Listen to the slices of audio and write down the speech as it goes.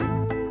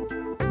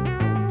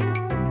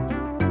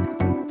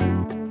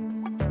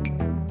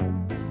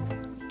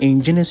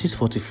In Genesis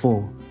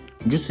 44,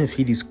 Joseph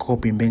hid his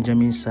cup in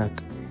Benjamin's sack,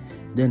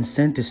 then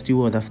sent a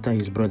steward after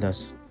his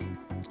brothers.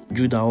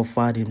 Judah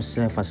offered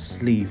himself as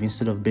slave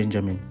instead of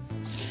Benjamin.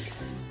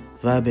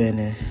 Va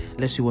bene,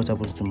 let's see what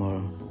happens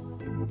tomorrow.